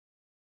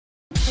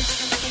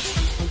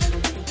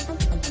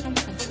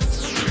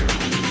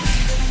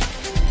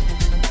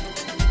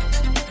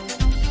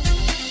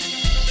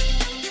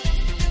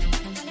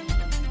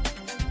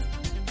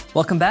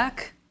Welcome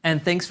back,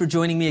 and thanks for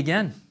joining me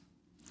again.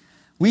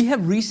 We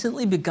have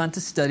recently begun to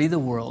study the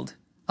world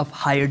of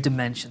higher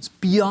dimensions,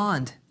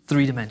 beyond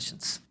 3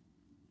 dimensions.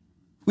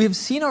 We have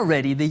seen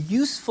already the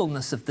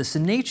usefulness of this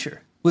in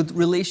nature with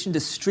relation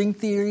to string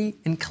theory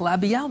and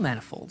Calabi-Yau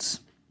manifolds.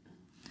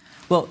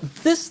 Well,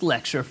 this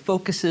lecture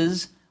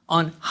focuses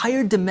on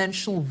higher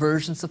dimensional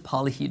versions of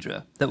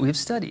polyhedra that we have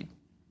studied.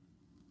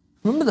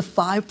 Remember the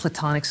 5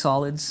 Platonic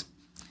solids?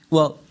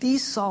 Well,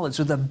 these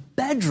solids are the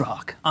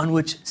bedrock on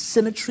which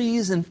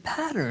symmetries and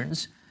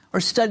patterns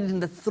are studied in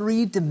the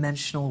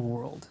 3-dimensional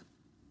world.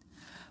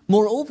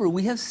 Moreover,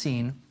 we have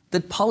seen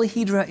that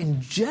polyhedra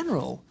in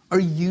general are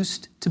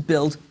used to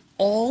build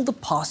all the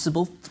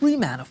possible 3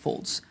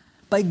 manifolds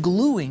by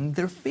gluing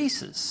their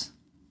faces.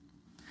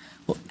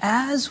 Well,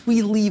 as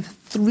we leave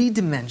 3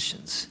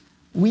 dimensions,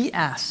 we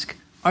ask,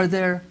 are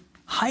there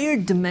higher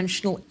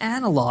dimensional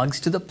analogs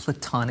to the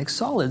Platonic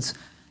solids?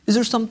 Is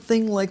there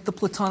something like the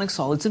Platonic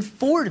solids in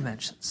 4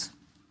 dimensions?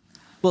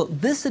 Well,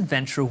 this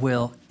adventure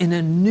will, in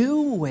a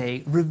new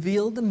way,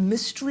 reveal the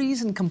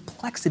mysteries and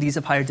complexities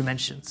of higher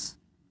dimensions.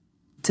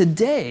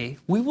 Today,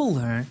 we will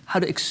learn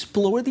how to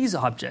explore these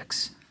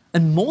objects,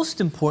 and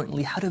most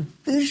importantly, how to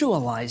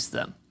visualize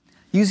them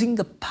using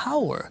the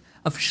power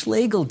of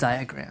Schlegel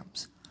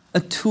diagrams, a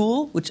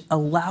tool which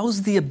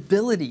allows the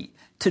ability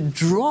to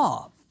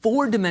draw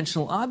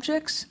 4-dimensional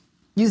objects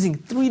using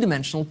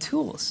 3-dimensional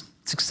tools.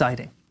 It's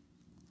exciting.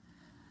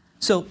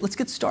 So let's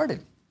get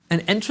started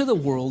and enter the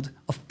world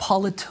of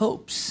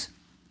polytopes.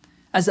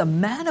 As a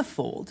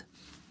manifold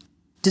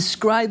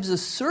describes a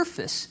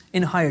surface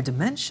in higher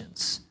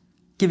dimensions,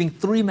 giving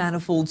 3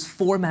 manifolds,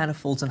 4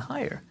 manifolds, and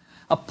higher,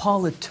 a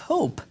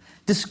polytope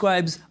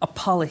describes a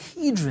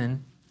polyhedron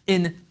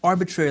in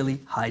arbitrarily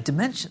high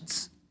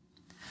dimensions.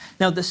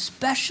 Now, the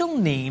special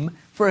name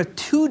for a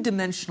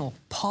 2-dimensional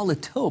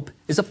polytope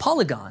is a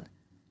polygon.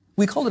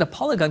 We call it a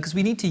polygon because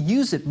we need to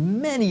use it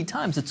many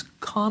times. It's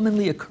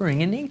commonly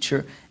occurring in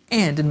nature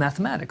and in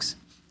mathematics,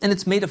 and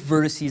it's made of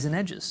vertices and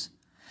edges.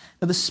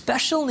 Now, the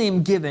special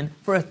name given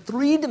for a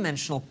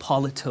 3-dimensional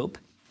polytope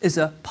is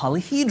a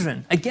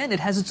polyhedron. Again, it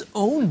has its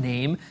own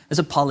name as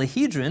a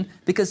polyhedron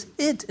because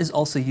it is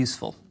also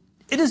useful.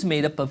 It is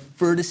made up of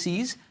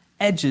vertices,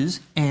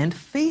 edges, and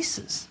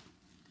faces.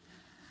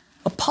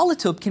 A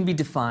polytope can be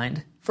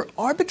defined for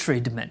arbitrary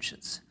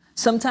dimensions.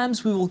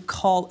 Sometimes we will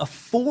call a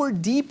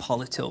 4D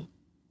polytope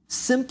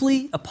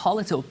simply a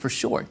polytope for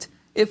short,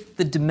 if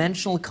the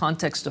dimensional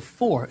context of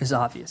 4 is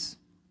obvious.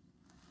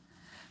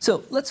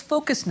 So let's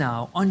focus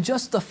now on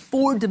just the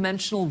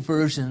 4-dimensional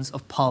versions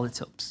of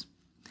polytopes.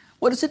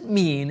 What does it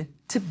mean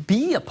to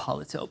be a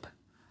polytope?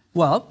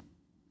 Well,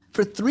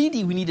 for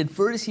 3D we needed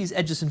vertices,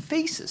 edges, and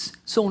faces.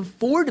 So in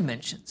 4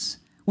 dimensions,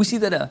 we see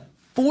that a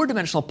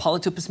 4-dimensional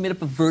polytope is made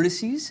up of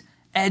vertices,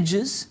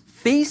 edges,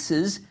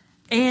 faces,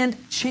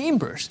 and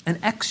chambers, an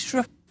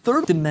extra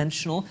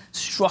 3rd-dimensional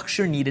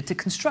structure needed to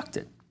construct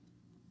it.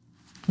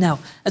 Now,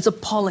 as a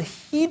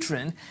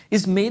polyhedron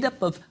is made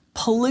up of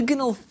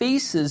polygonal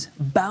faces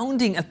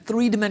bounding a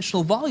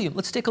 3-dimensional volume.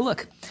 Let's take a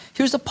look.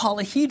 Here's a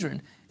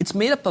polyhedron. It's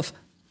made up of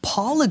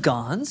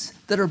polygons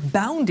that are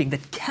bounding,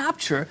 that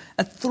capture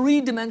a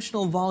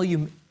 3-dimensional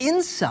volume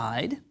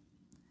inside.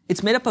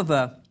 It's made up of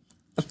a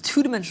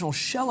 2-dimensional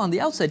shell on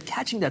the outside,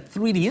 catching that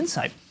 3D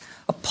inside.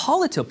 A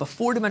polytope, a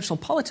 4-dimensional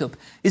polytope,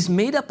 is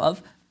made up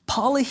of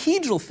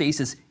polyhedral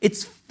faces.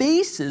 Its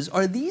faces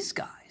are these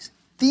guys.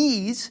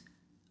 These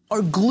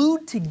are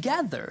glued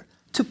together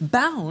to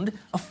bound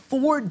a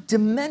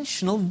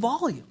 4-dimensional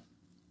volume.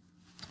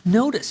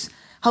 Notice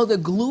how the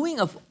gluing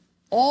of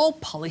all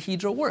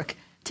polyhedra work.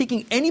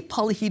 Taking any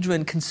polyhedra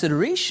in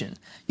consideration,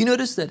 you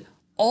notice that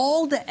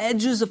all the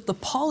edges of the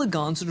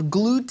polygons are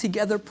glued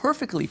together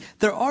perfectly.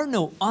 There are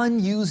no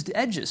unused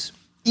edges.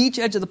 Each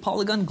edge of the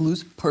polygon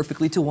glues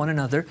perfectly to one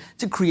another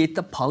to create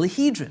the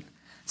polyhedron.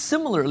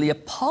 Similarly, a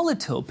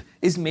polytope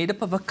is made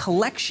up of a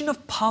collection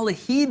of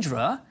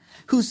polyhedra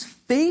whose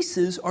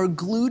faces are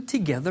glued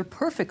together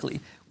perfectly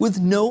with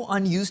no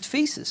unused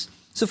faces.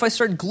 So if I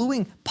start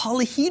gluing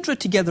polyhedra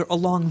together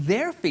along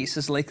their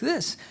faces like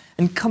this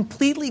and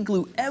completely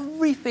glue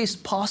every face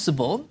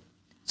possible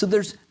so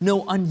there's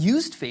no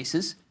unused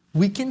faces,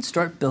 we can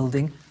start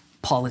building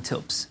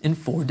polytopes in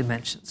 4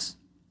 dimensions.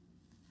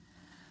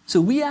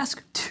 So we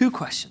ask 2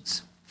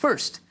 questions.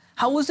 First,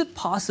 how was it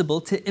possible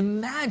to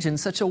imagine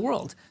such a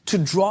world, to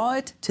draw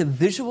it, to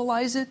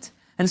visualize it?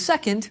 And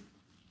second,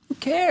 who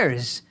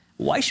cares?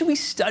 Why should we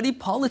study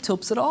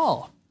polytopes at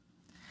all?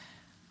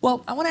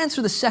 Well, I want to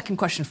answer the second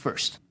question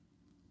first.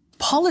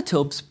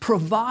 Polytopes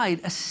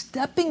provide a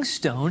stepping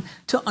stone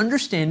to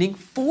understanding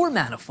 4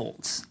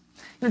 manifolds.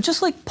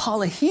 Just like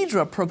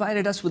polyhedra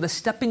provided us with a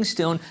stepping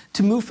stone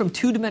to move from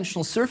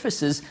 2-dimensional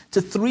surfaces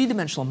to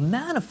 3-dimensional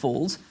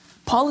manifolds,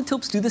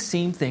 polytopes do the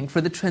same thing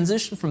for the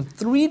transition from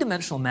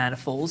 3-dimensional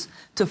manifolds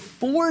to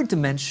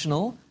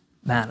 4-dimensional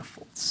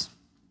manifolds.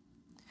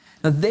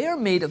 Now, they are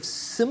made of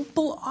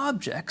simple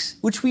objects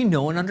which we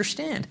know and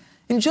understand.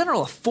 In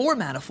general, a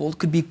 4-manifold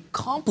could be a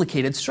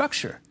complicated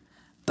structure,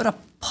 but a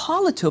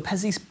polytope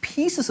has these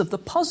pieces of the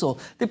puzzle.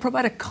 They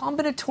provide a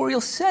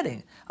combinatorial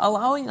setting,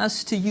 allowing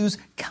us to use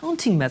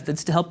counting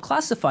methods to help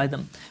classify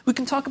them. We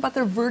can talk about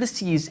their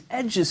vertices,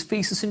 edges,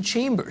 faces, and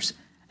chambers.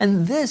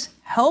 And this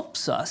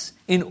helps us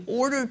in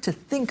order to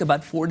think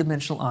about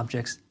four-dimensional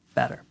objects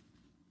better.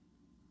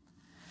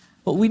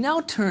 But we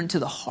now turn to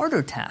the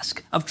harder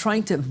task of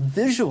trying to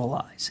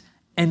visualize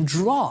and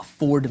draw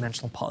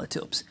four-dimensional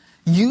polytopes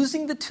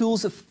using the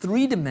tools of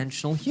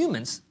three-dimensional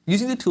humans,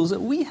 using the tools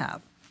that we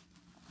have.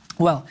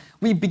 Well,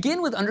 we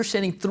begin with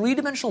understanding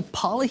three-dimensional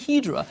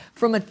polyhedra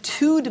from a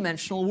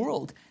two-dimensional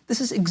world. This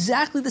is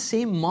exactly the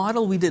same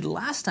model we did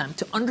last time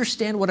to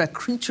understand what a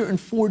creature in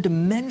 4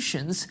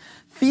 dimensions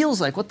feels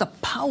like, what the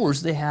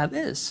powers they have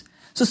is.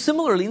 So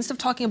similarly, instead of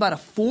talking about a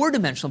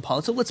 4-dimensional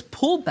polytope, let's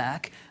pull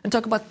back and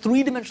talk about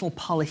three-dimensional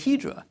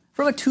polyhedra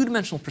from a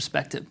two-dimensional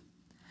perspective.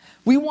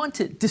 We want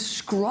to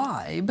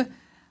describe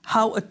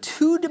how a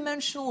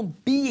two-dimensional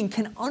being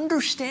can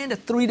understand a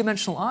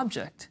three-dimensional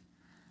object.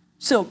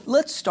 So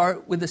let's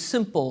start with a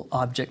simple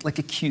object like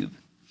a cube.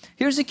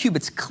 Here's a cube.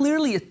 It's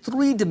clearly a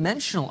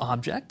three-dimensional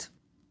object.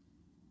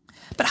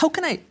 But how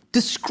can I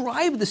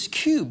describe this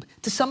cube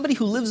to somebody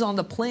who lives on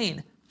the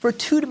plane for a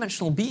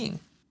two-dimensional being?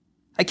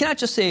 I cannot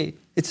just say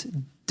its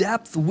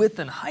depth, width,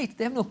 and height.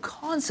 They have no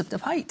concept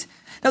of height.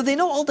 Now, they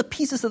know all the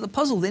pieces of the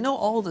puzzle. They know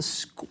all the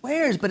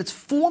squares, but it's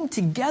formed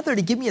together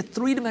to give me a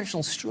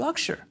three-dimensional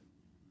structure.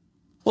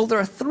 Well, there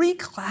are 3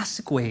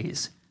 classic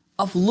ways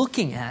of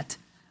looking at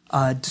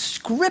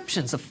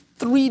descriptions of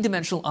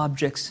three-dimensional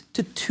objects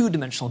to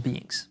two-dimensional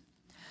beings.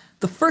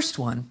 The first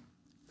one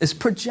is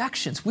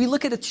projections. We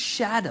look at its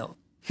shadow.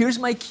 Here's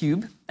my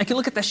cube. I can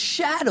look at the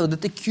shadow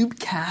that the cube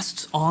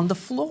casts on the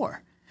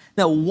floor.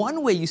 Now,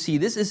 one way you see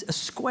this is a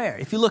square.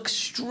 If you look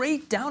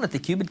straight down at the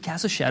cube, it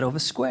casts a shadow of a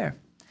square.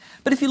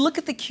 But if you look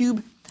at the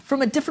cube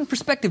from a different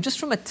perspective, just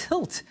from a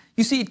tilt,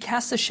 you see it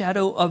casts a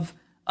shadow of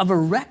a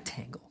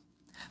rectangle.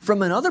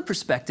 From another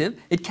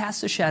perspective, it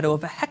casts a shadow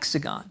of a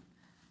hexagon.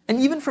 And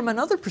even from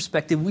another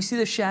perspective, we see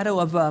the shadow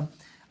of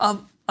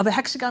a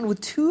hexagon with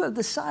 2 of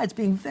the sides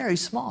being very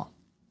small.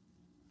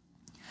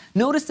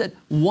 Notice that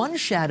one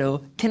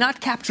shadow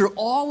cannot capture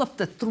all of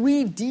the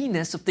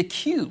 3D-ness of the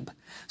cube.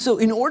 So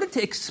in order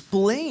to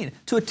explain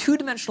to a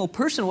two-dimensional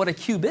person what a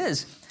cube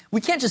is,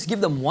 we can't just give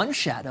them one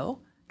shadow.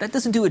 That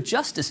doesn't do it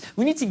justice.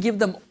 We need to give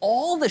them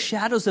all the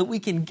shadows that we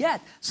can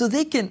get so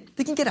they can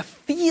get a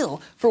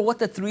feel for what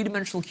the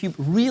three-dimensional cube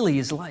really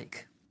is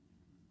like.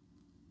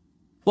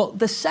 Well,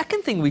 the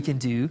second thing we can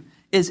do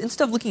is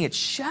instead of looking at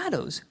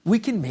shadows, we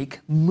can make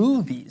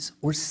movies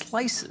or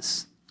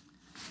slices.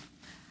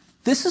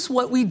 This is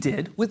what we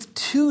did with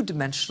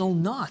two-dimensional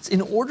knots.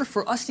 In order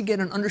for us to get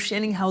an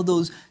understanding how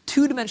those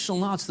two-dimensional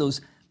knots,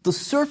 those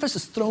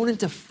surfaces thrown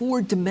into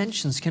 4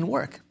 dimensions can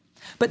work.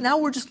 But now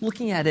we're just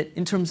looking at it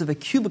in terms of a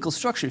cubical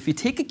structure. If you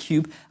take a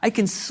cube, I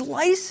can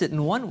slice it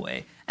in one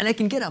way, and I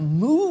can get a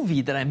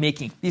movie that I'm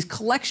making, these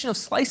collection of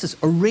slices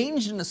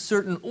arranged in a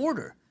certain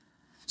order.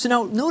 So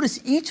now notice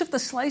each of the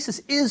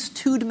slices is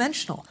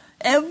two-dimensional.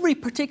 Every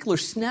particular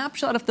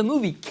snapshot of the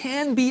movie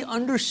can be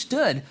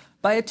understood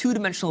by a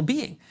two-dimensional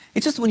being.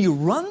 It's just when you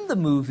run the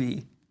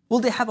movie, will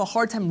they have a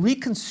hard time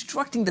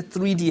reconstructing the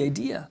 3D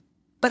idea?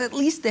 But at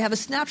least they have a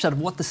snapshot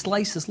of what the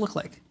slices look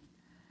like.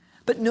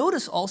 But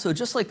notice also,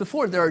 just like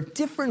before, there are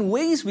different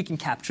ways we can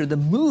capture the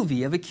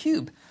movie of a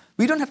cube.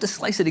 We don't have to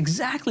slice it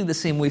exactly the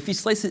same way. If you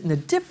slice it in a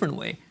different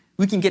way,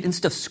 we can get,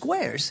 instead of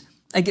squares,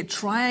 I get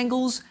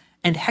triangles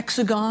and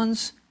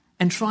hexagons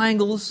and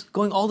triangles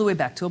going all the way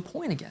back to a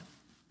point again.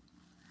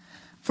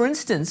 For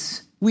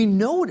instance, we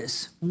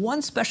notice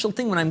one special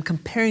thing when I'm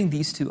comparing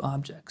these two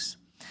objects,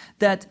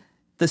 that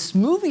the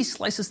movie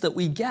slices that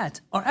we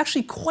get are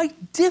actually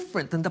quite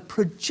different than the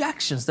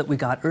projections that we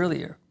got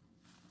earlier.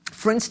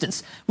 For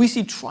instance, we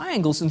see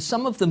triangles in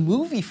some of the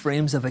movie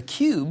frames of a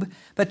cube,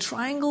 but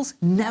triangles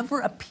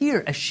never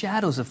appear as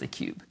shadows of the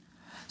cube.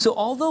 So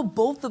although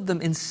both of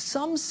them in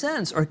some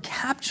sense are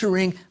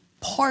capturing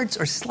parts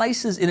or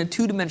slices in a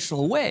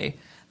two-dimensional way,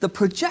 the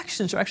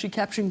projections are actually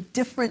capturing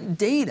different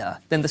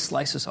data than the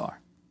slices are.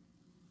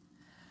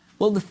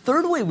 Well, the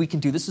third way we can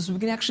do this is we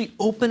can actually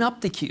open up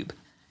the cube.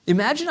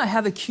 Imagine I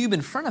have a cube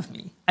in front of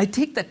me. I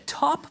take the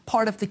top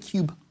part of the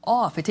cube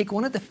off. I take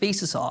one of the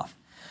faces off.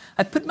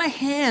 I put my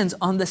hands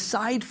on the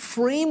side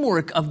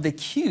framework of the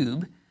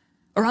cube,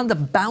 around the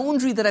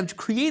boundary that I've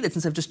created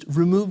since I've just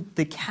removed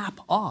the cap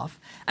off,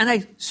 and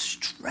I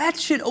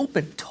stretch it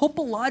open.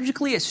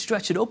 Topologically, I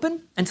stretch it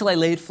open until I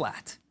lay it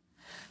flat.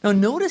 Now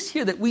notice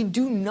here that we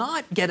do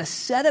not get a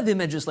set of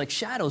images like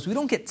shadows. We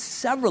don't get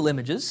several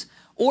images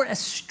or a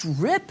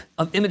strip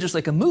of images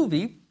like a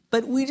movie,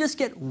 but we just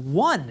get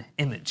one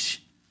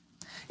image.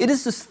 It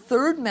is this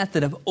third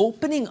method of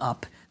opening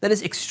up that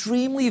is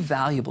extremely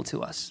valuable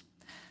to us.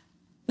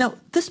 Now,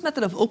 this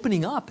method of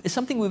opening up is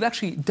something we've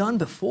actually done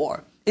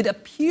before. It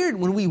appeared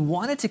when we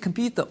wanted to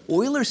compute the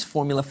Euler's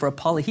formula for a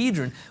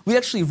polyhedron. We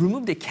actually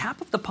removed a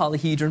cap of the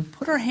polyhedron,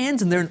 put our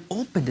hands in there, and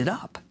opened it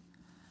up.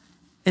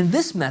 And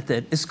this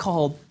method is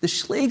called the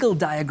Schlegel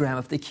diagram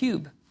of the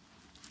cube.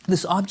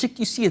 This object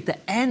you see at the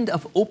end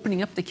of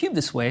opening up the cube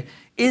this way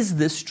is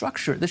this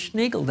structure, the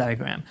Schlegel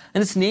diagram.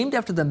 And it's named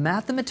after the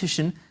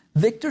mathematician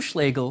Victor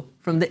Schlegel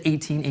from the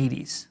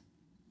 1880s.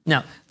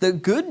 Now, the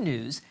good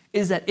news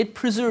is that it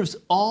preserves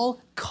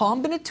all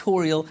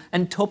combinatorial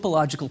and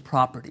topological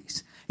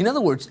properties. In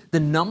other words, the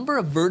number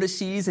of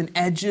vertices and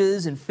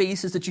edges and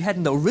faces that you had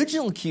in the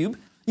original cube,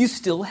 you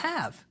still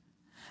have.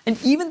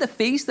 And even the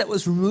face that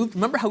was removed,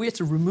 remember how we had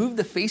to remove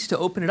the face to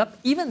open it up?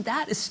 Even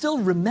that is still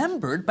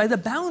remembered by the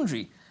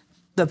boundary.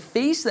 The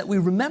face that we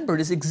remembered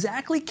is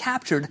exactly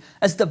captured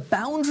as the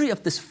boundary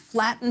of this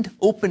flattened,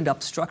 opened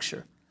up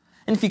structure.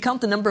 And if you count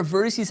the number of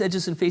vertices,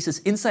 edges, and faces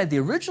inside the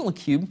original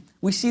cube,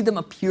 we see them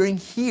appearing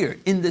here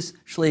in this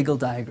Schlegel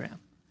diagram.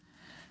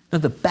 Now,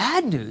 the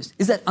bad news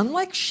is that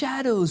unlike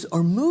shadows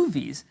or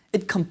movies,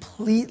 it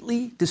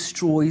completely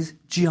destroys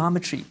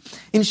geometry.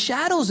 In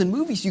shadows and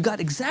movies, you got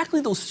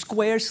exactly those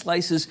square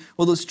slices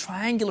or those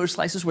triangular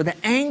slices where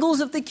the angles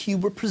of the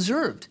cube were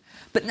preserved.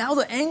 But now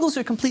the angles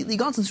are completely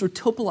gone since we're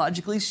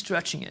topologically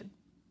stretching it.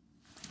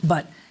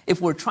 But if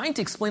we're trying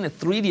to explain a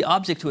 3D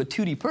object to a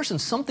 2D person,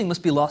 something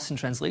must be lost in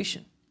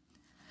translation.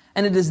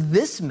 And it is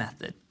this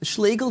method, the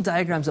Schlegel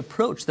diagram's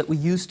approach, that we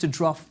use to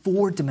draw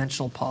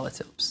four-dimensional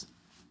polytopes.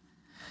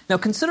 Now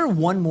consider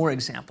one more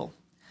example.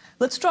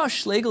 Let's draw a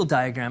Schlegel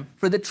diagram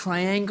for the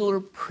triangular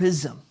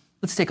prism.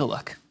 Let's take a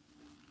look.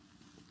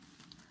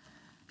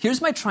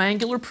 Here's my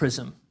triangular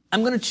prism.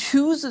 I'm going to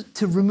choose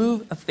to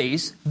remove a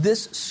face,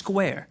 this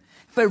square.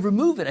 If I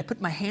remove it, I put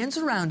my hands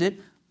around it,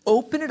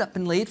 open it up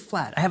and lay it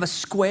flat. I have a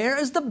square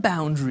as the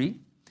boundary,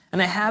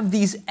 and I have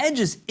these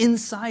edges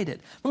inside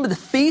it. Remember, the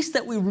face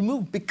that we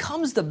remove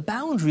becomes the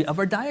boundary of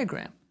our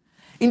diagram.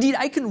 Indeed,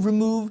 I can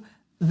remove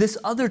this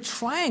other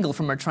triangle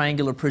from our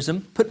triangular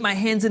prism, put my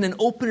hands in and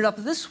open it up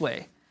this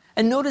way.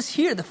 And notice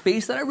here, the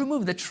face that I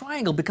remove, the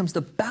triangle, becomes the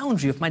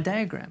boundary of my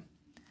diagram.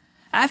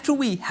 After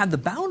we have the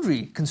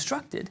boundary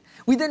constructed,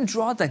 we then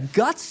draw the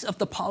guts of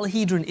the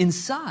polyhedron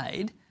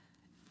inside,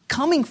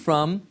 coming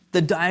from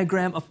the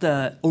diagram of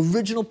the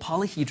original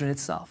polyhedron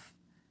itself.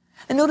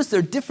 And notice there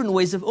are different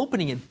ways of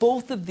opening it.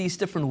 Both of these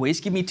different ways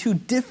give me two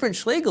different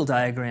Schlegel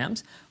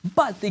diagrams,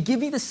 but they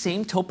give me the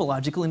same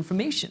topological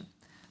information.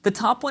 The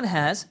top one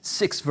has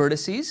 6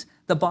 vertices,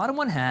 the bottom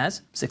one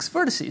has 6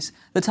 vertices.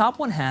 The top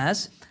one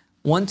has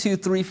 1, 2,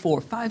 3,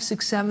 4, 5,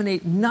 6, 7,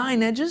 8,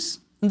 9 edges,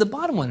 and the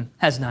bottom one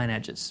has 9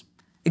 edges.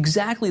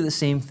 Exactly the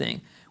same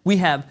thing. We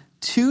have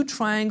 2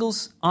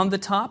 triangles on the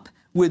top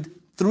with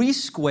 3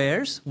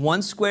 squares,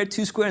 1 square,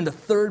 2 square, and the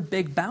third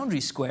big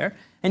boundary square.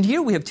 And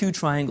here we have 2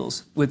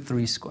 triangles with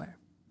 3 square.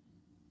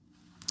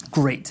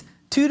 Great.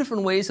 2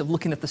 different ways of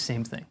looking at the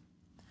same thing.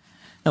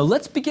 Now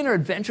let's begin our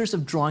adventures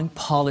of drawing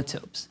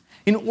polytopes.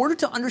 In order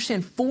to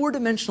understand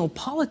 4-dimensional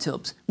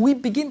polytopes, we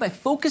begin by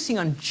focusing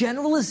on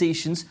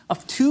generalizations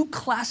of 2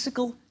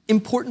 classical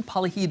important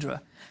polyhedra,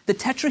 the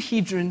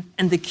tetrahedron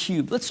and the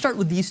cube. Let's start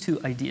with these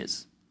 2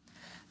 ideas.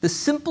 The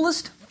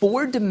simplest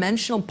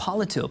 4-dimensional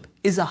polytope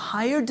is a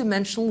higher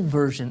dimensional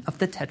version of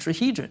the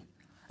tetrahedron,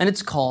 and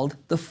it's called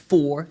the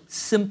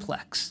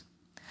 4-simplex.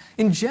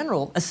 In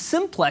general, a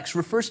simplex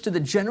refers to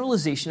the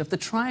generalization of the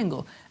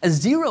triangle. A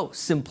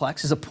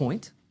 0-simplex is a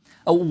point,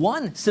 a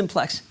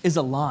 1-simplex is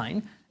a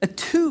line, a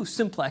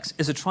 2-simplex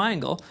is a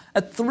triangle,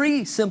 a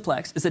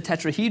 3-simplex is a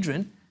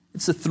tetrahedron,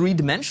 it's a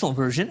 3-dimensional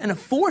version, and a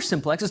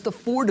 4-simplex is the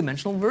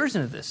 4-dimensional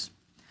version of this.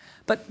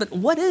 But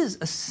what is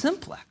a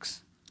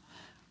simplex?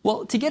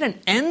 Well, to get an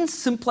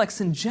n-simplex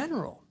in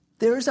general,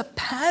 there is a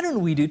pattern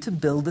we do to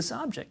build this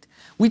object.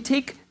 We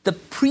take the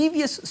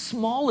previous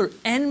smaller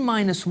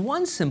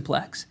n-1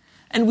 simplex,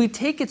 and we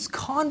take its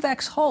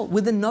convex hull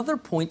with another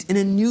point in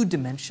a new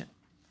dimension.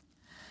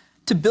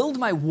 To build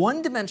my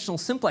 1-dimensional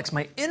simplex,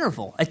 my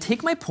interval, I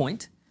take my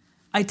point,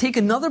 I take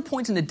another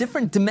point in a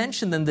different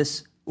dimension than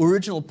this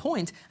original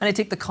point, and I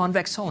take the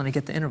convex hull and I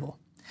get the interval.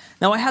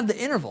 Now I have the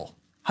interval.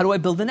 How do I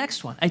build the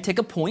next one? I take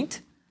a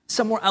point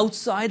somewhere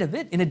outside of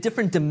it in a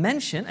different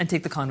dimension and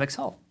take the convex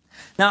hull.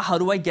 Now how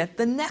do I get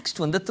the next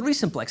one, the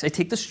 3-simplex? I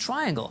take this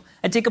triangle.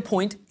 I take a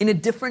point in a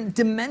different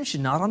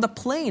dimension, not on the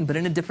plane, but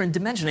in a different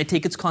dimension. I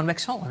take its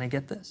convex hull and I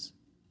get this.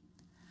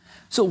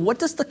 So what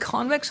does the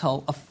convex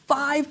hull of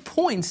 5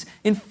 points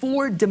in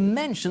 4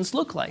 dimensions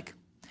look like?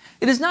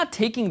 It is not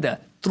taking the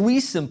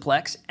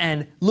 3-simplex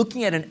and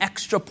looking at an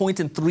extra point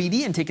in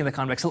 3D and taking the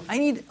convex hull. I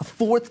need a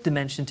 4th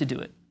dimension to do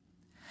it.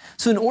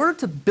 So in order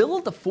to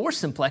build the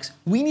 4-simplex,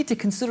 we need to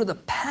consider the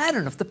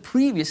pattern of the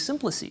previous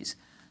simplices.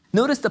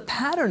 Notice the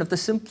pattern of the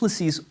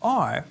simplices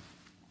are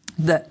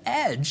the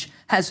edge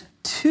has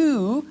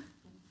 2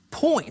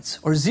 points,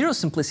 or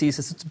 0-simplices,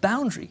 as its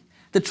boundary.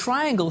 The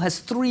triangle has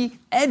 3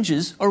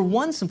 edges, or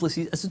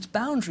 1-simplices, as its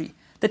boundary.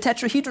 The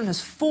tetrahedron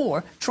has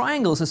 4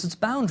 triangles as its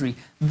boundary.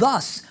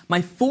 Thus,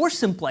 my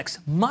 4-simplex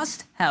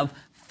must have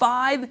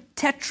 5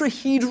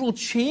 tetrahedral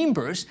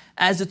chambers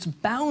as its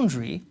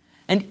boundary,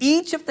 and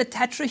each of the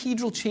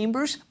tetrahedral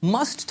chambers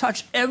must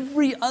touch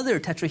every other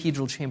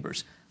tetrahedral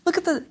chambers. Look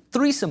at the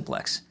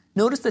 3-simplex.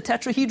 Notice the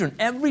tetrahedron.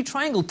 Every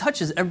triangle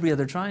touches every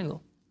other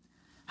triangle.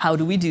 How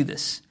do we do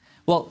this?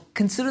 Well,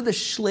 consider the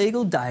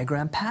Schlegel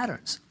diagram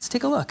patterns. Let's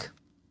take a look.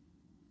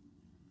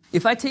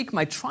 If I take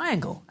my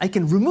triangle, I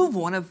can remove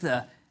one of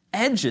the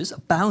edges, a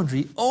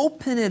boundary,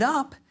 open it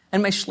up,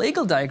 and my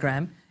Schlegel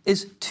diagram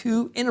is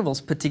two intervals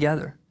put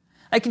together.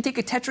 I can take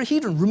a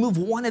tetrahedron, remove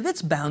one of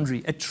its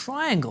boundary, a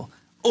triangle,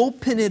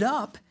 open it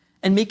up,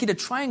 and make it a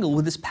triangle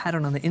with this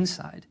pattern on the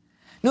inside.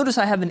 Notice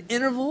I have an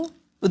interval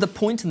with a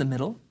point in the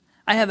middle.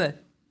 I have a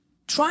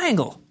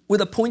triangle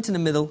with a point in the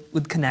middle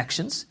with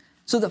connections.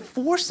 So the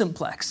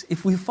 4-simplex,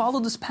 if we follow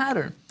this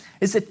pattern,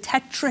 is a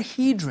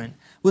tetrahedron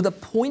with a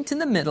point in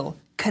the middle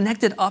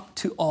connected up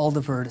to all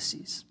the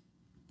vertices.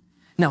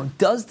 Now,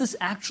 does this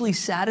actually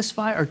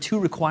satisfy our two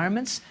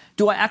requirements?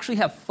 Do I actually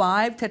have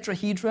 5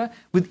 tetrahedra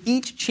with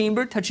each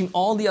chamber touching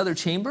all the other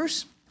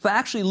chambers? If I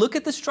actually look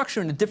at the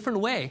structure in a different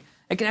way,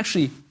 I can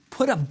actually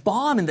put a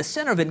bomb in the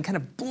center of it and kind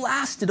of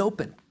blast it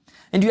open.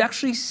 And you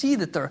actually see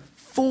that there are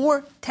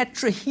 4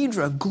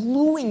 tetrahedra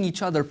gluing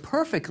each other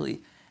perfectly.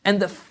 And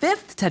the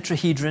 5th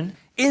tetrahedron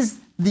is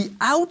the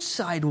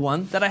outside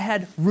one that I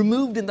had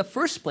removed in the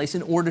first place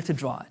in order to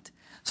draw it.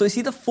 So I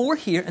see the 4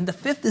 here, and the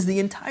 5th is the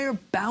entire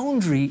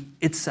boundary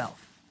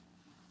itself.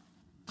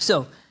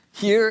 So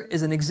here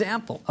is an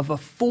example of a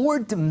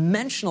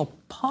 4-dimensional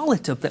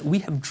polytope that we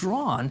have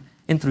drawn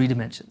in 3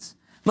 dimensions.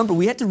 Remember,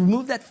 we had to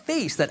remove that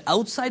face, that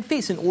outside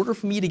face, in order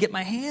for me to get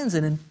my hands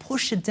in and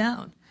push it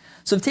down.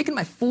 So I've taken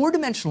my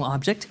 4-dimensional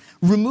object,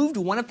 removed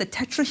one of the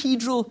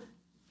tetrahedral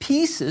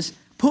pieces,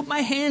 put my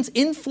hands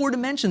in 4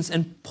 dimensions,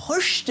 and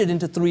pushed it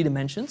into 3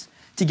 dimensions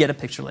to get a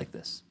picture like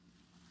this.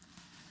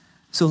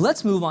 So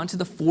let's move on to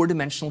the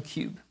 4-dimensional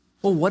cube.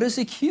 Well, what is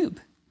a cube?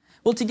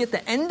 Well, to get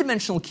the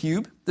n-dimensional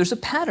cube, there's a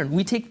pattern.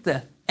 We take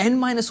the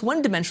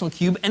n-1 dimensional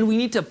cube and we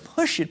need to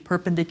push it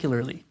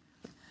perpendicularly.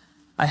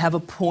 I have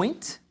a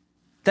point,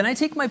 then I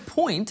take my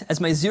point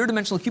as my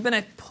 0-dimensional cube and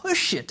I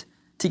push it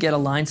to get a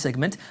line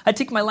segment. I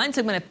take my line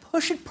segment, I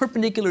push it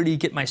perpendicularly to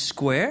get my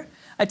square.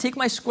 I take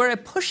my square, I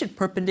push it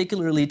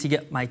perpendicularly to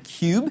get my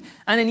cube,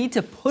 and I need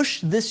to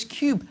push this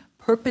cube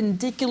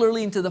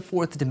perpendicularly into the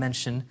 4th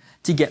dimension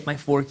to get my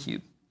 4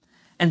 cube.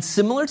 And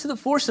similar to the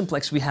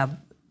 4-simplex, we have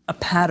a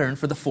pattern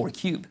for the 4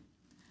 cube.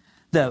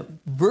 The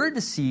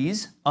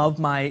vertices of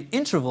my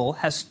interval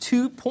has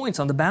 2 points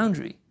on the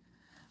boundary.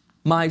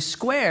 My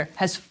square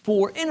has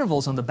 4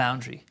 intervals on the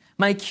boundary.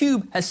 My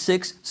cube has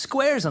 6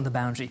 squares on the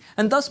boundary.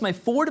 And thus my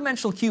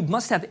 4-dimensional cube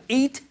must have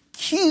 8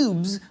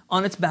 cubes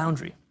on its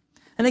boundary.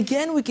 And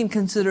again, we can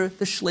consider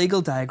the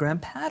Schlegel diagram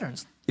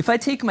patterns. If I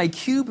take my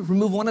cube,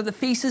 remove one of the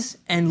faces,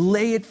 and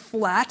lay it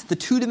flat, the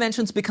 2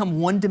 dimensions become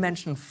 1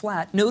 dimension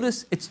flat.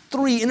 Notice it's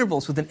 3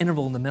 intervals with an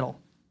interval in the middle.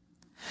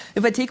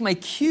 If I take my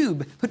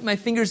cube, put my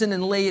fingers in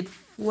and lay it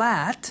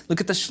flat,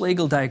 look at the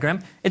Schlegel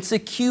diagram, it's a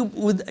cube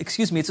with,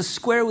 it's a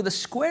square with a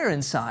square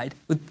inside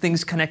with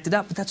things connected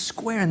up, but that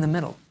square in the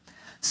middle.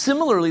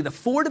 Similarly, the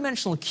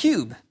 4-dimensional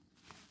cube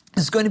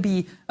is going to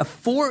be a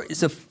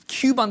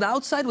cube on the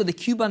outside with a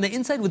cube on the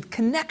inside with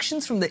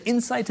connections from the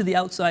inside to the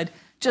outside,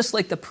 just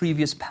like the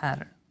previous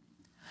pattern.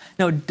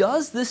 Now,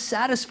 does this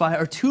satisfy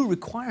our 2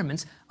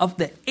 requirements of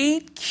the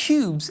 8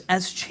 cubes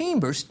as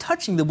chambers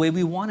touching the way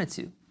we want it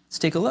to? Let's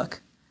take a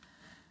look.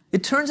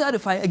 It turns out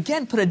if I,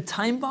 again, put a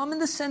time bomb in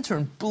the center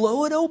and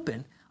blow it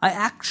open, I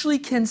actually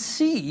can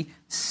see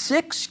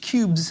 6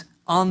 cubes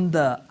on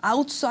the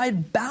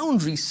outside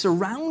boundary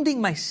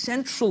surrounding my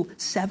central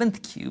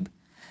 7th cube.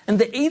 And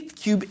the 8th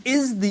cube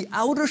is the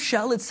outer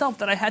shell itself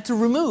that I had to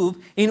remove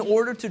in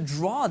order to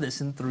draw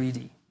this in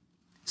 3D.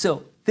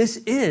 So this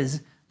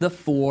is the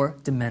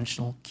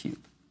 4-dimensional cube.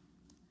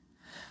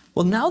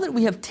 Well, now that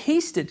we have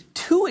tasted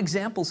 2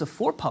 examples of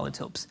 4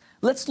 polytopes,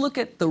 let's look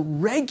at the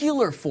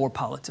regular 4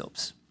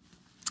 polytopes.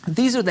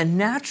 These are the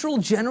natural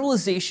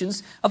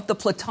generalizations of the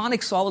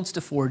Platonic solids to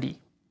 4D.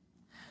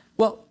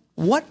 Well,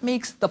 what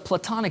makes the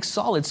Platonic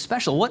solids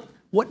special?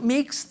 What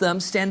makes them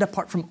stand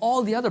apart from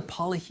all the other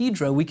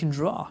polyhedra we can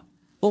draw?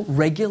 Well,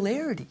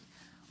 regularity.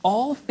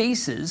 All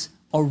faces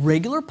are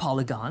regular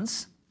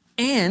polygons,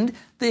 and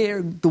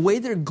the way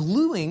they're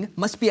gluing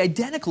must be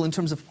identical in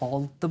terms of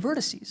all the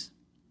vertices.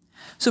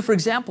 So for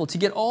example, to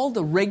get all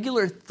the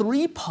regular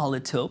 3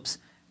 polytopes,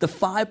 the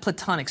 5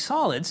 Platonic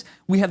solids,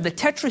 we have the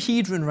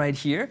tetrahedron right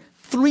here,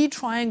 3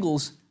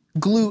 triangles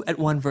glue at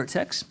one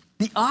vertex,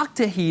 the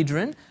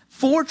octahedron,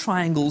 4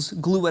 triangles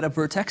glue at a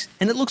vertex,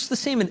 and it looks the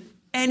same in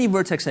any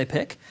vertex I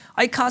pick.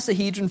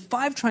 Icosahedron,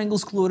 5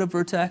 triangles glue at a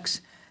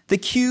vertex, the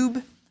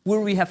cube,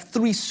 where we have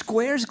 3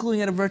 squares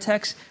gluing at a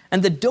vertex,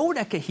 and the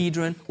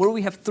dodecahedron, where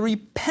we have 3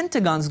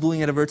 pentagons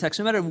gluing at a vertex.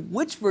 No matter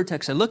which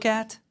vertex I look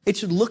at, it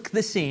should look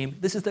the same.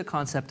 This is the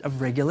concept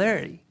of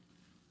regularity.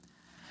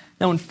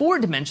 Now, in 4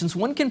 dimensions,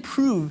 one can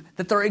prove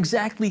that there are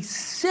exactly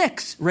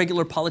 6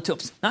 regular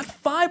polytopes, not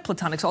 5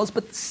 Platonic solids,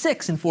 but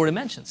 6 in 4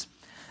 dimensions.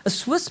 A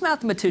Swiss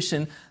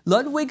mathematician,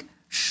 Ludwig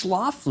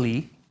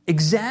Schlafly,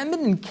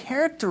 examined and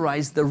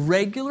characterized the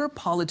regular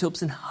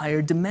polytopes in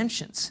higher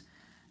dimensions,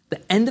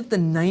 the end of the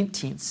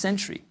 19th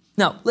century.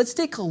 Now, let's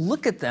take a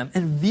look at them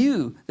and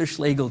view their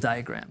Schlegel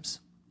diagrams.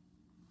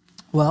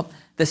 Well,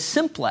 the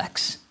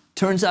simplex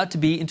turns out to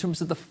be, in terms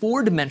of the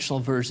four-dimensional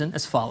version,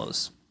 as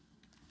follows.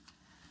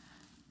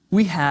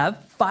 We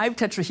have 5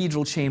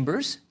 tetrahedral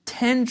chambers,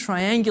 10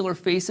 triangular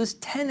faces,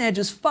 10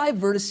 edges, 5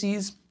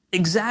 vertices,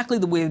 exactly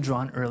the way we've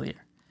drawn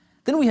earlier.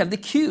 Then we have the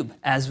cube,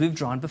 as we've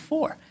drawn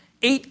before.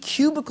 8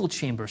 cubical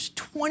chambers,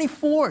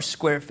 24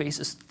 square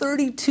faces,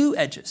 32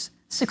 edges,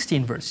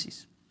 16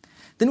 vertices.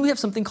 Then we have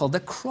something called the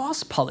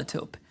cross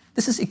polytope.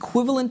 This is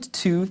equivalent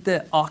to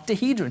the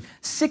octahedron.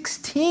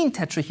 16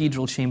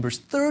 tetrahedral chambers,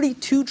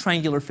 32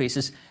 triangular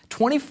faces,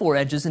 24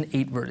 edges, and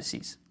 8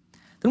 vertices.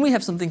 Then we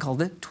have something called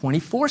the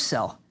 24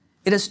 cell.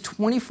 It has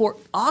 24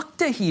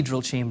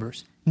 octahedral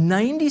chambers,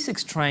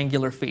 96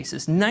 triangular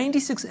faces,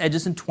 96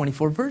 edges, and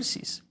 24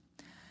 vertices.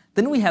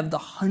 Then we have the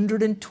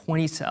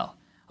 120 cell.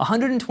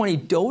 120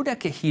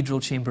 dodecahedral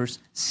chambers,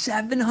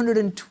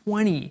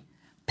 720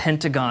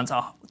 pentagons,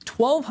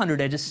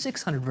 1,200 edges,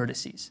 600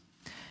 vertices.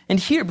 And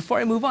here, before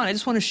I move on, I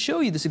just want to show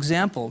you this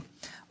example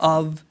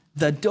of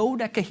the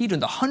dodecahedron,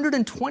 the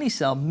 120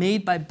 cell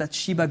made by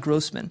Bathsheba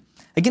Grossman.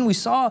 Again, we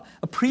saw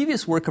a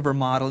previous work of her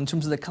model in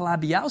terms of the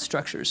Calabi-Yau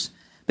structures.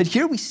 But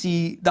here we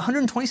see the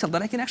 120 cell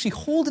that I can actually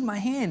hold in my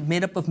hand,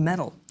 made up of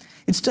metal.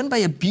 It's done by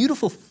a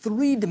beautiful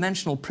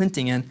 3-dimensional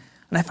printing, and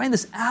I find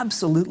this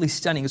absolutely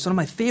stunning. It's one of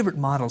my favorite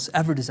models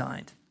ever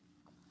designed.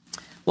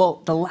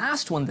 Well, the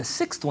last one, the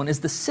 6th one, is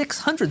the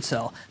 600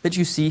 cell that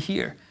you see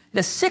here. It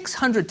has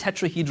 600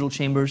 tetrahedral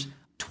chambers,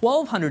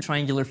 1,200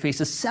 triangular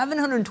faces,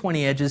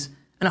 720 edges,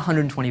 and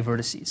 120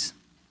 vertices.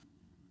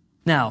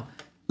 Now,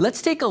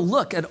 let's take a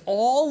look at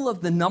all of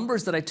the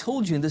numbers that I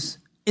told you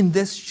in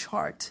this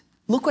chart.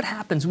 Look what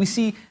happens. We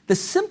see the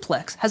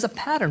simplex has a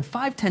pattern,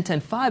 5, 10,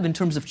 10, 5, in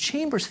terms of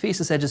chambers,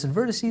 faces, edges, and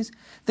vertices.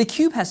 The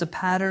cube has a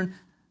pattern.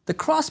 The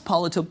cross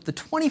polytope, the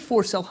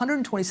 24 cell,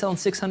 120 cell, and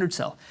 600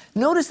 cell.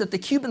 Notice that the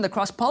cube and the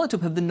cross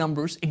polytope have the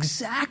numbers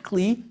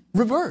exactly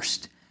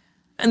reversed.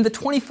 And the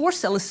 24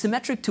 cell is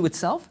symmetric to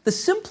itself, the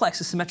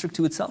simplex is symmetric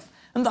to itself,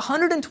 and the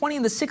 120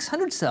 and the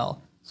 600 cell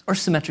are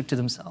symmetric to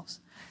themselves.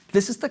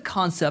 This is the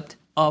concept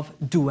of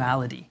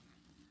duality.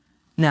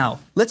 Now,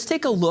 let's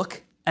take a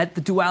look at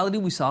the duality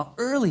we saw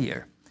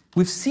earlier.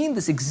 We've seen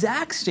this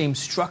exact same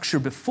structure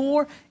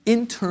before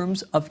in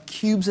terms of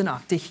cubes and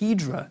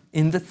octahedra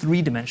in the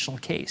 3-dimensional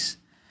case.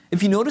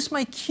 If you notice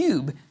my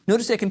cube,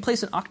 notice I can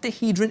place an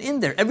octahedron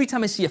in there. Every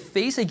time I see a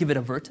face, I give it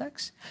a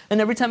vertex.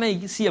 And every time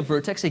I see a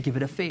vertex, I give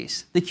it a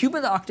face. The cube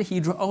and the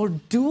octahedra are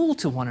dual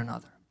to one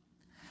another.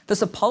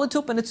 Thus, a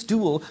polytope and its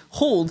dual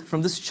hold,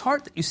 from this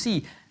chart that you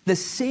see, the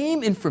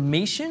same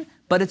information,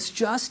 but it's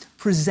just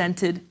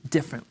presented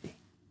differently.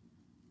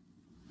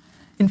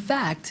 In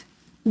fact,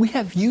 we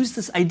have used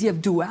this idea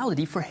of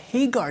duality for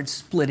Hegar's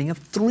splitting of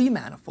 3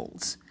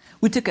 manifolds.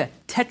 We took a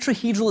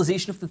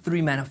tetrahedralization of the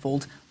 3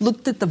 manifold,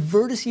 looked at the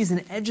vertices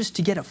and edges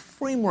to get a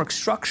framework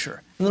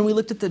structure, and then we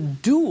looked at the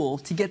dual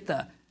to get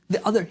the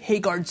other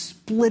Hegar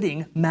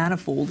splitting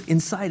manifold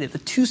inside it, the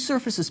 2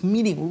 surfaces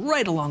meeting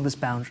right along this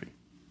boundary.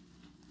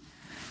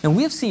 Now,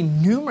 we have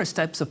seen numerous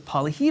types of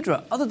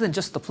polyhedra other than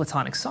just the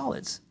platonic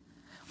solids.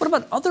 What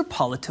about other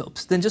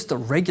polytopes than just the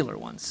regular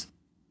ones?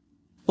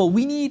 Well,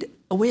 we need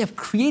a way of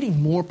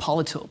creating more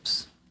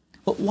polytopes.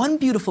 But one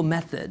beautiful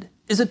method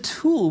is a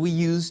tool we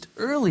used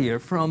earlier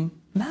from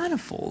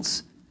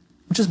manifolds,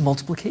 which is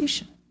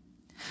multiplication.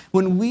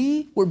 When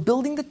we were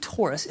building the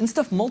torus,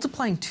 instead of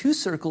multiplying 2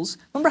 circles,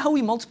 remember how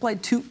we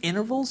multiplied 2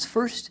 intervals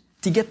first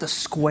to get the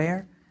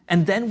square,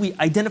 and then we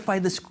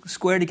identified the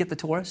square to get the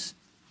torus?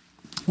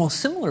 Well,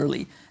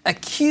 similarly, a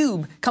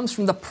cube comes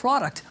from the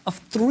product of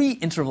 3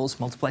 intervals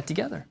multiplied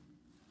together.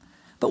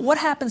 But what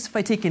happens if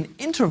I take an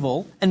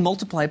interval and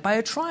multiply it by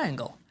a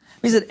triangle?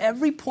 It means that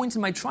every point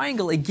in my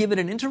triangle, I give it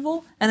an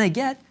interval, and I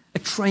get a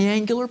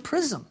triangular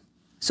prism.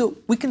 So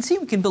we can see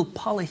we can build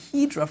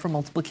polyhedra from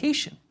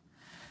multiplication.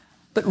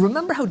 But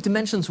remember how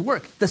dimensions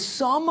work. The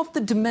sum of the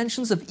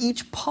dimensions of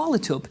each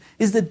polytope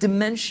is the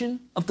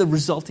dimension of the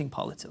resulting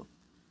polytope.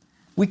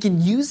 We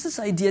can use this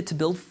idea to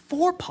build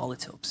 4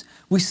 polytopes.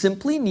 We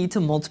simply need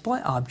to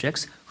multiply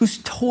objects whose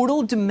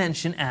total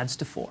dimension adds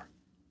to 4.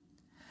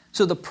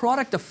 So the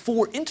product of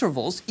 4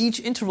 intervals, each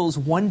interval is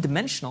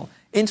 1-dimensional,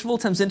 interval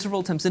times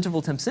interval times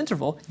interval times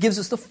interval gives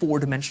us the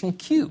 4-dimensional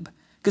cube.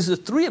 Because the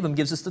 3 of them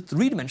gives us the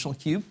 3-dimensional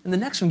cube, and the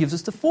next one gives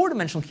us the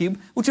 4-dimensional cube,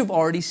 which we've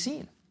already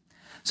seen.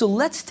 So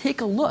let's take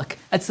a look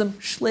at some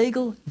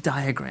Schlegel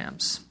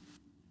diagrams.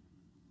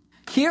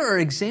 Here are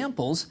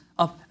examples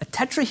of a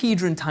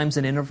tetrahedron times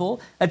an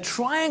interval, a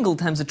triangle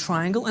times a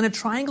triangle, and a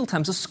triangle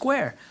times a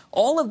square.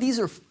 All of these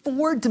are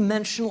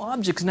 4-dimensional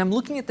objects, and I'm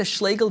looking at the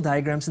Schlegel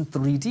diagrams in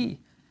 3D.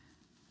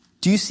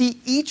 Do you see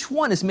each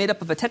one is made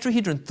up of a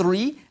tetrahedron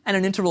 3 and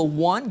an interval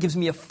 1 gives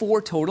me a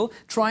 4 total.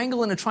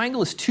 Triangle and a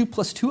triangle is 2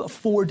 plus 2, a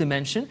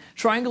 4-dimension.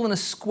 Triangle and a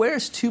square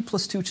is 2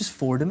 plus 2, which is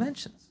 4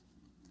 dimensions.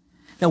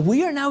 Now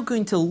we are now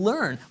going to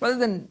learn, rather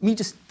than me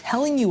just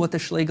telling you what the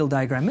Schlegel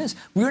diagram is,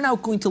 we are now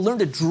going to learn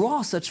to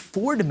draw such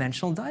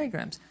 4-dimensional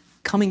diagrams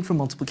coming from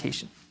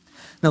multiplication.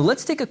 Now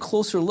let's take a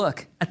closer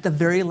look at the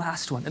very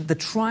last one, at the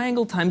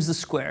triangle times the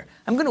square.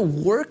 I'm going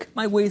to work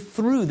my way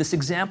through this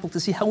example to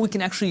see how we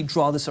can actually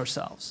draw this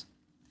ourselves.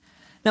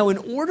 Now, in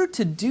order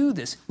to do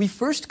this, we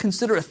first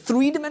consider a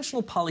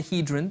three-dimensional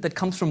polyhedron that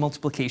comes from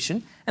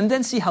multiplication, and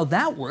then see how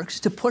that works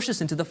to push us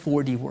into the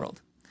 4D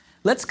world.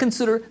 Let's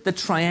consider the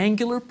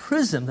triangular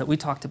prism that we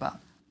talked about.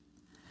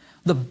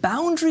 The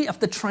boundary of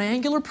the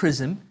triangular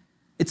prism,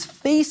 its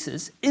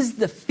faces, is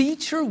the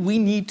feature we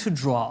need to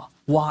draw.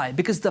 Why?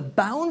 Because the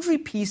boundary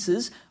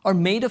pieces are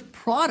made of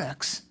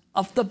products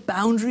of the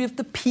boundary of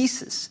the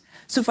pieces.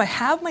 So if I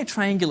have my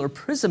triangular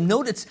prism,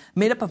 note it's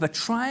made up of a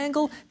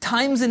triangle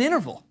times an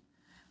interval.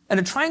 And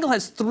a triangle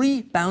has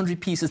three boundary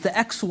pieces, the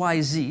x,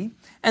 y, z,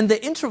 and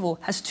the interval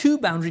has two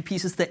boundary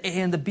pieces, the a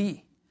and the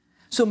b.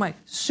 So my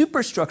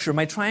superstructure,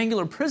 my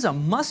triangular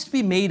prism, must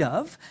be made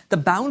of the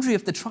boundary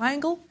of the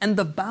triangle and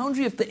the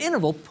boundary of the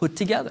interval put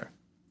together.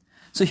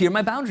 So here are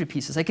my boundary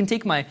pieces. I can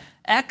take my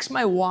x,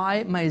 my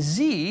y, my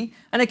z,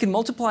 and I can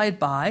multiply it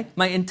by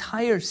my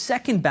entire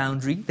second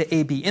boundary, the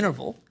AB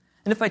interval.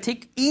 And if I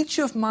take each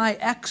of my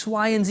x,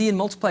 y, and z and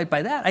multiply it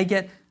by that, I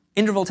get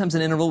interval times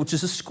an interval, which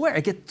is a square.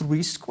 I get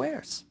 3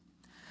 squares.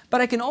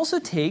 But I can also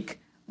take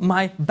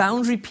my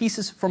boundary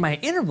pieces for my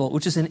interval,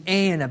 which is an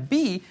a and a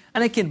b,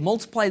 and I can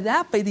multiply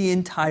that by the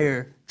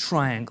entire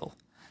triangle.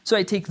 So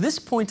I take this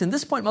point and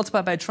this point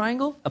multiplied by a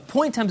triangle. A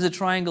point times a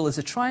triangle is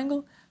a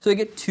triangle. So I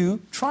get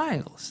 2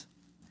 triangles,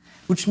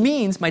 which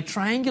means my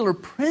triangular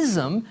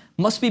prism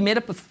must be made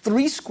up of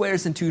 3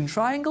 squares and 2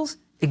 triangles,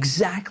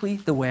 exactly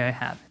the way I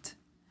have it.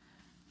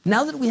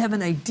 Now that we have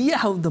an idea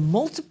how the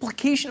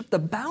multiplication of the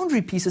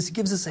boundary pieces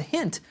gives us a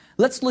hint,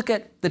 let's look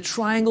at the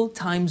triangle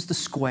times the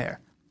square.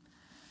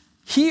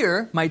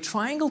 Here, my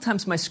triangle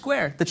times my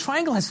square. The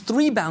triangle has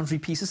 3 boundary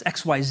pieces,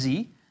 x, y,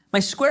 z. My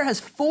square has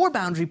 4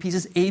 boundary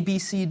pieces, a, b,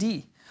 c,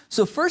 d.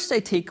 So first I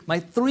take my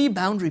 3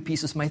 boundary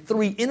pieces, my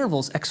 3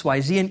 intervals, x, y,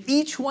 z, and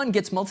each one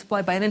gets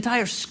multiplied by an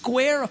entire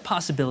square of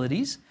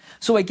possibilities.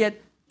 So I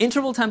get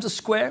interval times a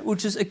square,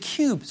 which is a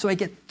cube. So I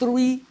get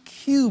 3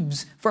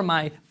 cubes for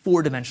my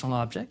 4-dimensional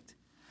object.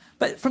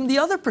 But from the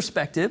other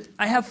perspective,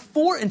 I have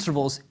 4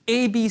 intervals,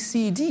 a, b,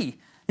 c, d.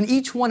 And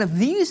each one of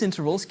these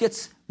intervals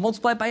gets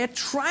multiplied by a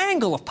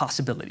triangle of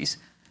possibilities.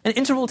 An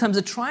interval times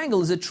a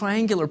triangle is a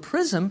triangular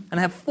prism, and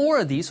I have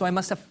 4 of these, so I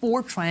must have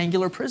 4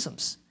 triangular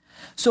prisms.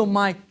 So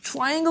my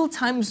triangle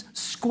times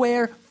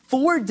square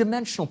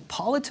 4-dimensional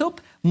polytope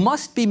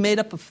must be made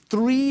up of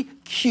 3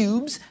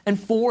 cubes and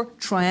 4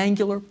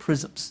 triangular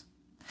prisms.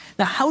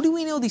 Now, how do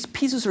we know these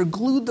pieces are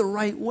glued the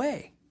right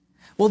way?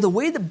 Well, the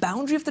way the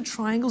boundary of the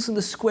triangles and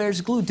the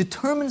squares glue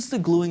determines the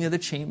gluing of the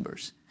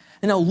chambers.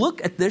 And now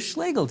look at this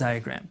Schlegel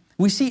diagram.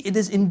 We see it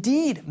is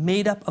indeed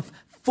made up of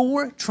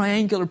 4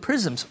 triangular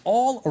prisms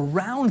all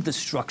around the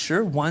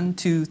structure, 1,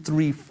 2,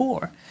 3,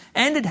 4,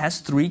 and it has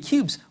 3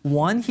 cubes,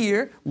 1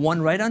 here,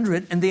 1 right under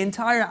it, and the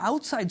entire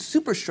outside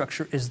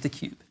superstructure is the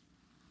cube.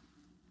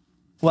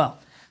 Well,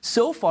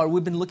 so far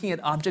we've been looking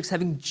at objects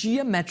having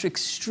geometric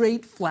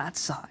straight flat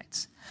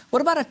sides.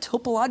 What about a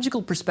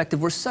topological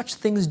perspective where such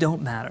things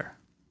don't matter?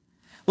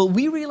 Well,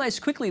 we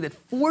realized quickly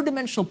that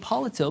 4-dimensional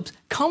polytopes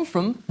come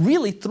from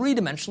really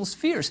 3-dimensional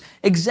spheres,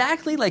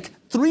 exactly like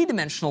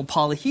 3-dimensional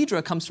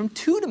polyhedra comes from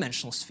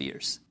 2-dimensional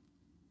spheres.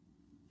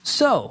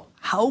 So,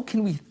 how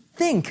can we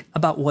think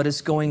about what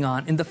is going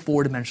on in the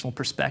 4-dimensional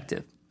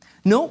perspective?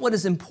 Note what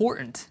is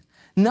important.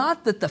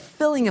 Not that the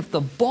filling of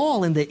the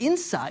ball in the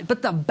inside,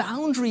 but the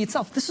boundary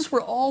itself. This is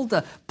where all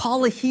the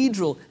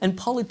polyhedral and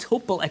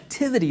polytopal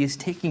activity is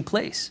taking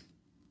place.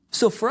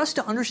 So for us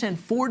to understand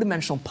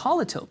 4-dimensional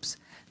polytopes,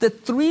 the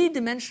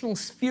 3-dimensional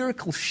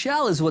spherical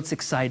shell is what's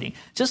exciting.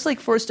 Just like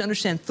for us to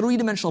understand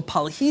 3-dimensional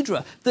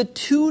polyhedra, the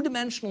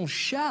 2-dimensional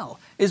shell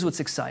is what's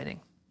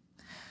exciting.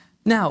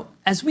 Now,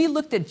 as we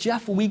looked at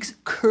Jeff Weeks'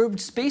 curved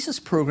spaces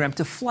program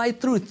to fly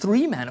through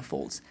 3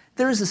 manifolds,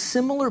 there is a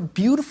similar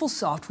beautiful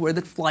software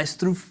that flies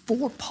through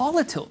 4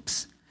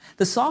 polytopes.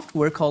 The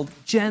software, called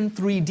Gen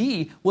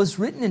 3D, was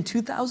written in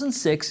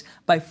 2006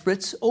 by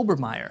Fritz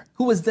Obermeier,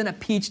 who was then a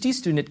PhD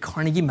student at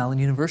Carnegie Mellon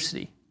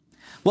University.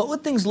 What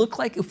would things look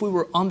like if we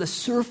were on the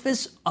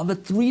surface of a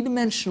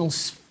 3-dimensional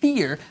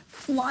sphere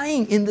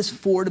flying in this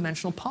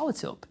 4-dimensional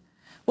polytope?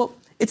 Well,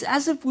 it's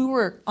as if we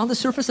were on the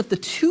surface of the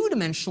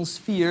 2-dimensional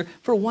sphere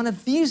for one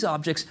of these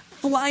objects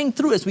flying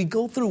through as we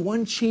go through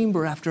one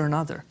chamber after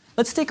another.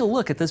 Let's take a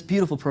look at this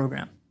beautiful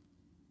program.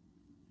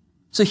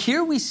 So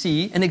here we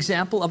see an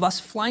example of us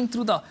flying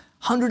through the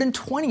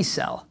 120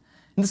 cell.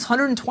 In this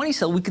 120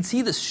 cell, we could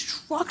see the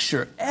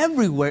structure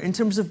everywhere in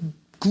terms of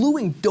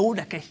gluing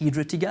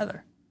dodecahedra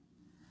together.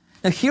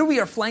 Now here we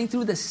are flying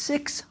through the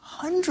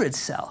 600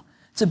 cell.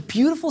 It's a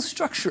beautiful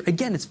structure.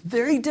 Again, it's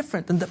very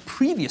different than the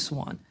previous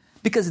one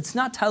because it's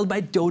not tiled by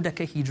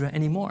dodecahedra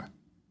anymore.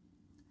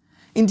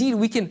 Indeed,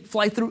 we can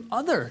fly through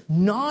other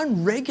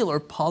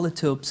non-regular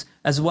polytopes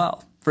as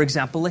well. For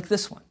example, like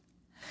this one.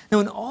 Now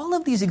in all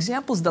of these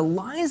examples, the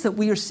lines that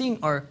we are seeing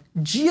are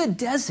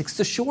geodesics,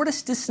 the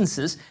shortest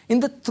distances in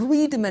the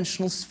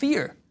 3-dimensional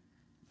sphere.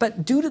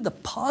 But due to the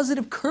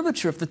positive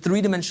curvature of the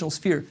 3-dimensional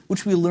sphere,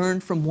 which we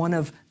learned from one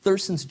of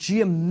Thurston's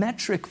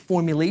geometric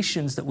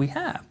formulations that we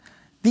have,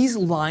 these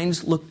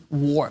lines look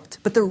warped,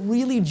 but they're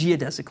really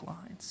geodesic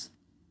lines.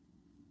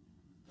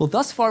 Well,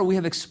 thus far we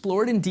have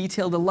explored in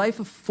detail the life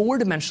of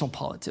four-dimensional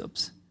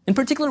polytopes. In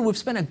particular, we've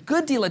spent a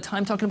good deal of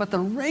time talking about the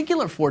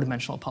regular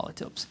four-dimensional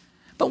polytopes.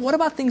 But what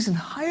about things in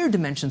higher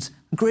dimensions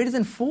greater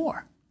than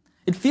 4?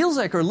 It feels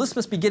like our list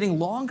must be getting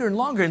longer and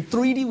longer. In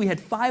 3D, we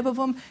had 5 of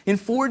them. In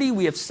 4D,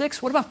 we have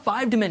 6. What about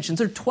 5 dimensions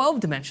or 12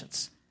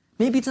 dimensions?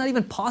 Maybe it's not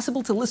even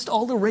possible to list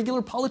all the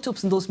regular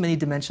polytopes in those many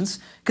dimensions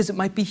because it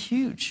might be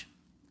huge.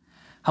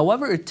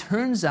 However, it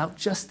turns out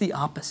just the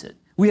opposite.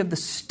 We have the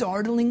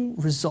startling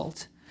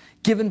result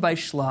given by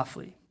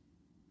Schlafly.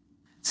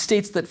 It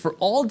states that for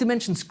all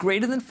dimensions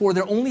greater than 4,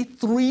 there are only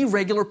 3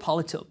 regular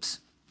polytopes.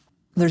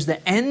 There's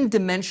the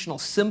n-dimensional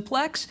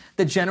simplex,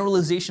 the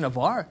generalization of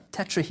our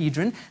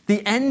tetrahedron,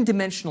 the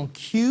n-dimensional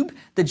cube,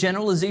 the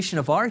generalization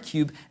of our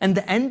cube, and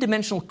the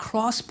n-dimensional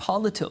cross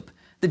polytope,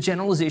 the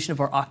generalization of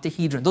our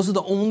octahedron. Those are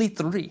the only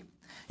 3.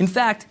 In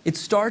fact, it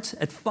starts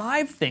at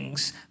 5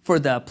 things for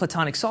the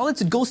Platonic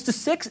solids, it goes to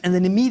 6, and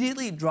then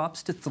immediately it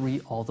drops to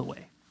 3 all the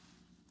way.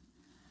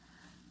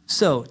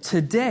 So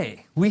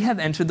today, we have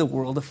entered the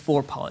world of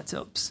 4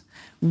 polytopes.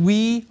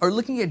 We are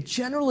looking at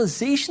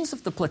generalizations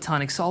of the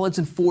Platonic solids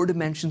in 4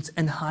 dimensions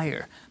and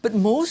higher. But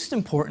most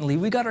importantly,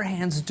 we got our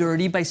hands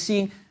dirty by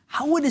seeing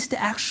how it is to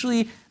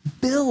actually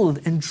build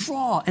and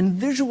draw and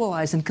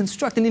visualize and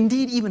construct and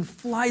indeed even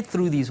fly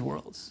through these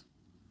worlds.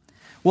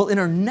 Well, in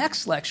our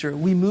next lecture,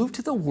 we move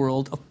to the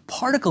world of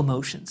particle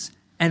motions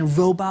and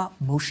robot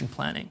motion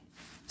planning.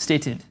 Stay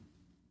tuned.